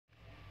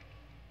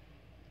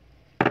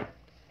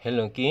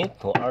Hello kids,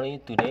 how are you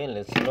today?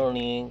 Let's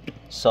learning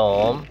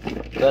some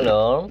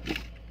color.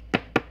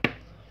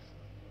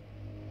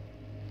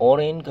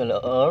 Orange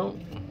color,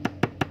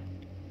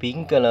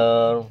 pink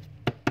color,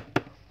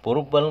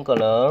 purple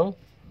color,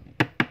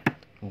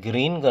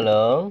 green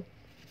color,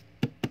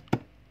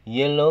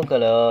 yellow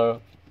color,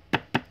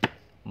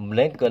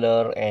 black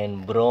color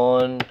and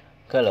brown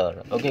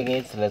color. Okay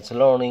kids, let's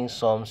learning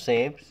some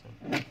shapes.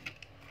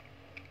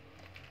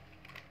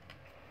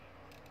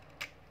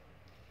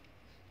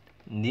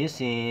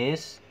 This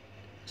is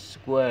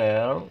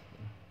square.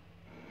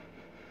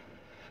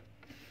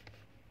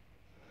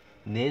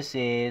 This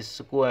is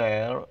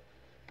square.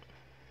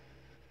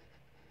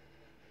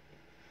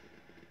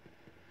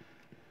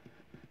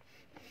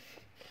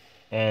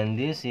 And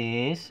this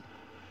is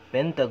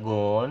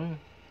pentagon.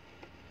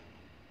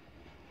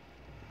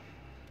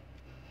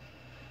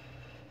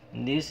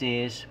 This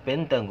is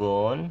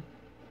pentagon.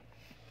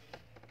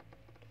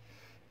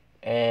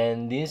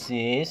 And this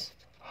is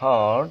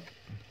heart.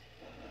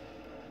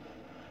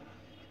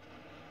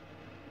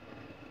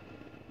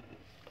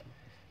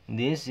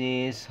 This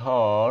is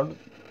heart.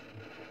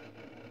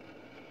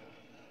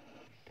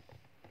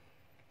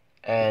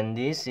 And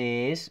this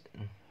is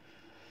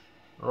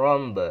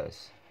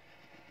rhombus.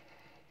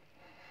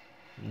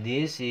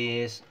 This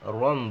is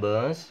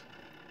rhombus.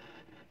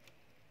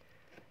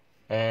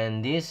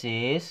 And this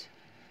is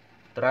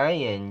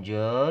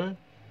triangle.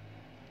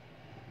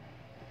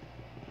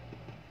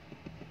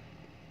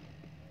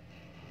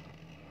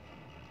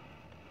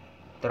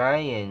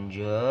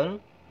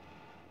 Triangle.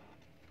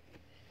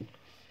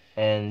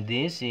 And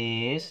this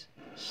is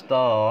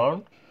star.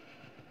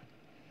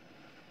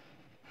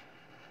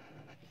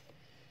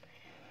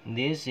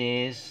 This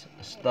is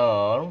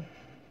star.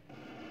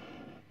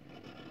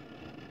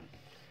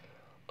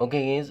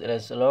 Okay guys,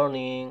 let's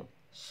learning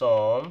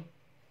some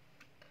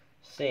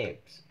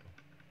shapes.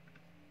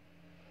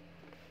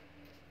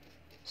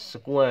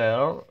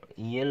 Square,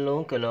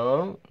 yellow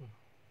color.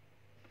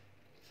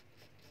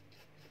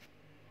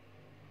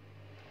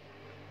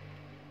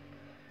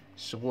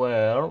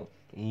 Square,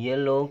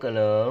 yellow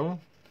color.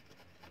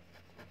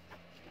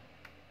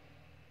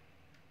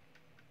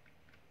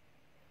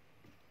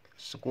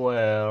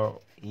 Square,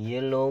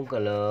 yellow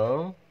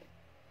color.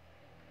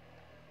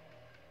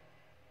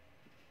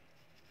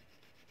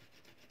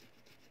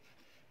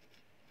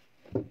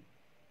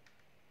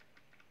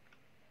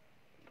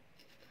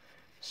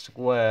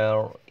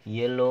 Square,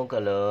 yellow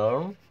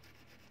color.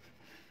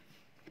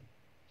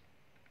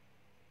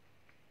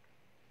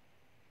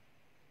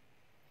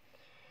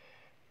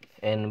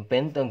 And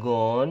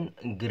pentagon,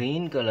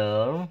 green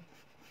color.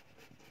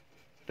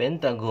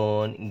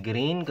 Pentagon,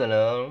 green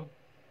color.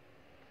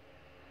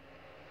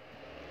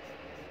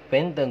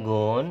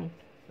 Pentagon,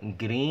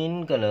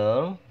 green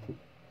color.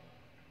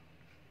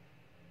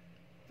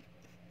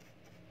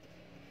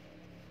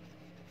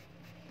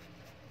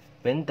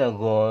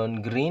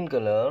 Pentagon, green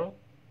color.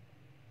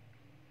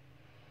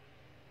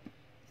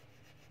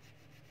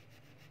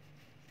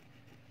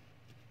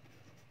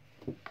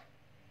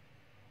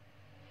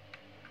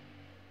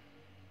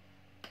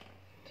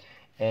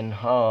 And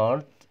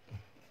heart,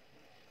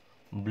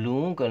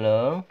 blue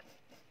color.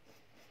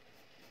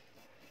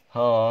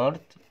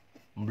 Heart,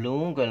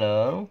 blue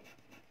color.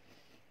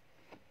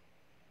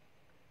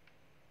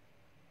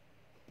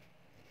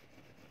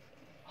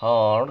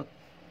 Heart,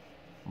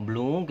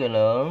 blue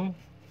color.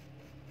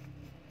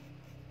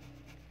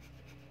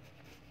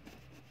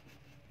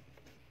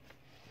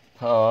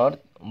 Heart,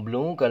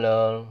 blue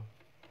color.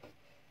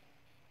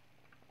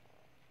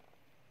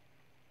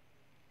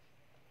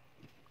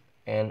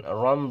 And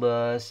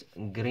rhombus,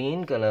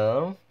 green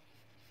color.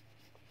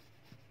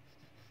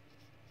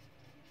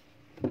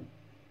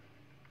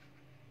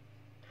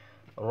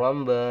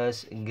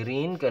 Rhombus,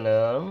 green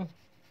color.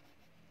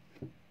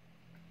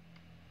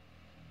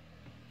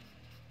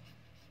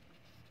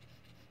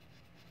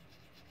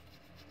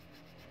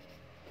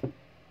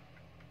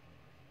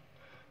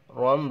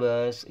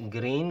 Rhombus,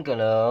 green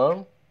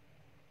color.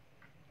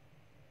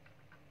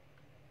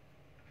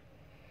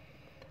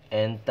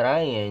 And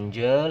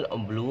triangle,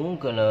 blue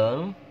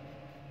color.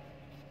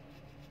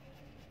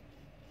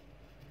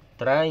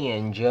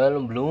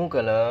 Triangle, blue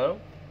color.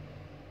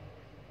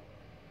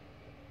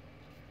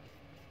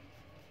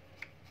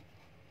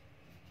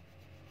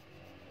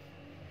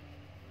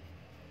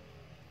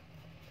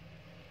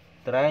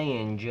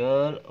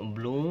 Triangle,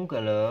 blue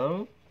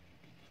color.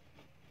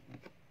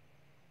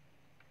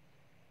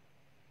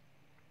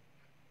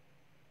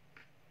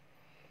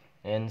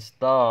 And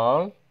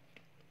star,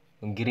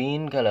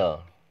 green color.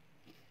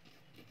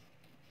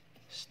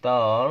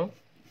 Star,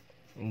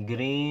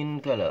 green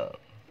color.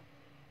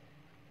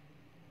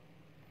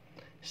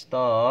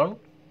 Star,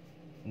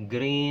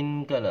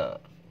 green color.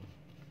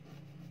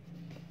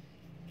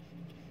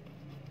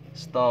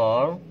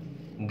 Star,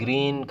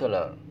 green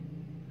color.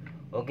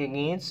 Okay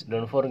kids,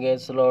 don't forget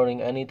to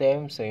learning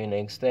anytime. See you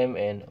next time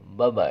and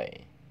bye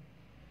bye.